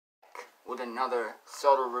with another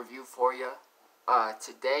soda review for you.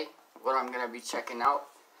 Today, what I'm going to be checking out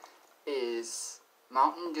is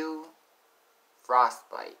Mountain Dew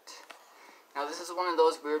Frostbite. Now, this is one of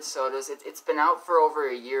those weird sodas. It's been out for over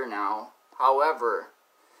a year now. However,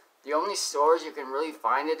 the only stores you can really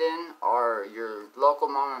find it in are your local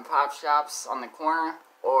mom and pop shops on the corner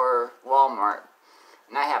or Walmart.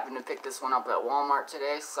 And I happened to pick this one up at Walmart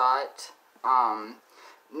today, saw it.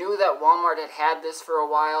 Knew that Walmart had this for a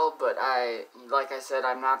while, but like I said,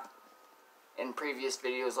 I'm not, in previous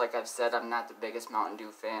videos, like I've said, I'm not the biggest Mountain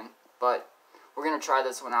Dew fan. But we're going to try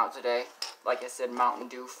this one out today. Like I said, Mountain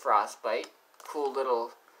Dew Frostbite. Cool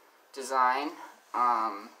little design.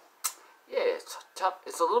 Yeah, it's tough.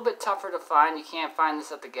 It's a little bit tougher to find. You can't find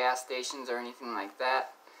this at the gas stations or anything like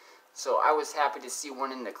that. So I was happy to see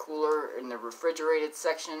one in the cooler, in the refrigerated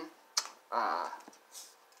section. Yeah,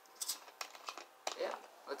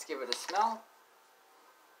 let's give it a smell.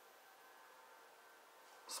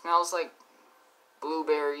 Smells like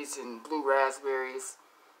blueberries and blue raspberries.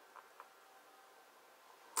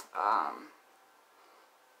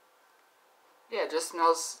 Yeah, it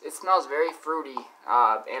smells very fruity,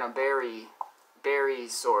 and a berry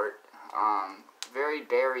sort. Very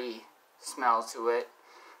berry smell to it.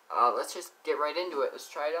 Let's just get right into it. Let's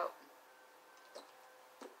try it out.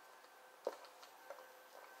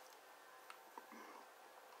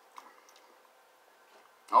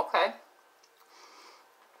 Okay.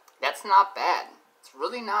 That's not bad. It's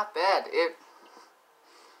really not bad.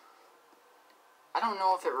 I don't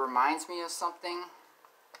know if it reminds me of something.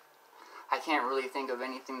 I can't really think of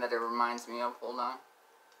anything that it reminds me of. Hold on.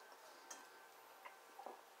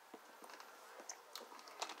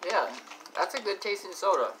 Yeah, that's a good tasting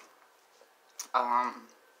soda.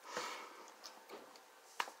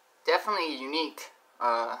 Definitely unique.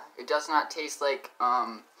 It does not taste like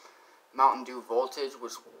Mountain Dew Voltage,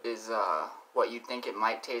 which is what you'd think it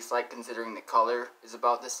might taste like, considering the color is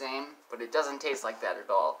about the same. But it doesn't taste like that at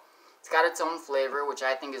all. It's got its own flavor, which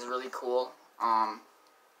I think is really cool.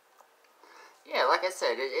 Yeah, like I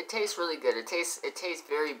said, it tastes really good. It tastes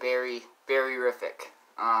very berry-rific.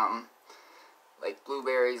 Like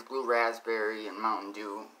blueberries, blue raspberry, and Mountain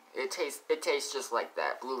Dew. It tastes just like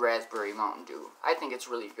that. Blue raspberry Mountain Dew. I think it's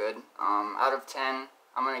really good. Out of 10,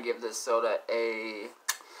 I'm gonna give this soda a.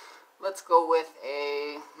 Let's go with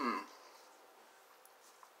a.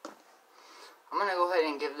 I'm gonna go ahead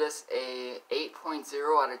and give this a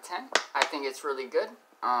 8.0 out of 10. I think it's really good.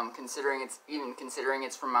 Considering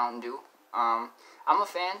it's from Mountain Dew. I'm a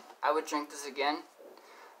fan. I would drink this again.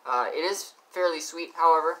 It is fairly sweet,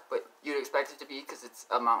 however, but you'd expect it to be because it's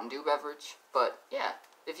a Mountain Dew beverage. But yeah,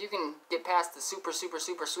 if you can get past the super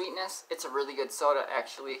sweetness, it's a really good soda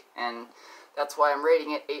actually, and that's why I'm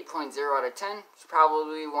rating it 8.0 out of 10. It's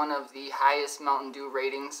probably one of the highest Mountain Dew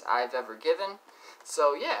ratings I've ever given.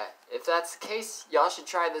 So yeah, if that's the case, y'all should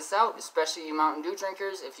try this out, especially you Mountain Dew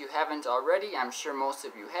drinkers. If you haven't already, I'm sure most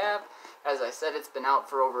of you have. As I said, it's been out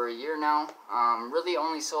for over a year now. Really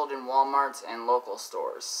only sold in Walmarts and local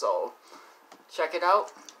stores. So check it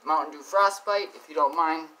out, Mountain Dew Frostbite. If you don't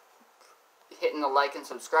mind hitting the like and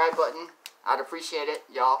subscribe button, I'd appreciate it.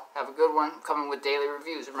 Y'all have a good one. Coming with daily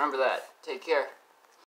reviews. Remember that. Take care.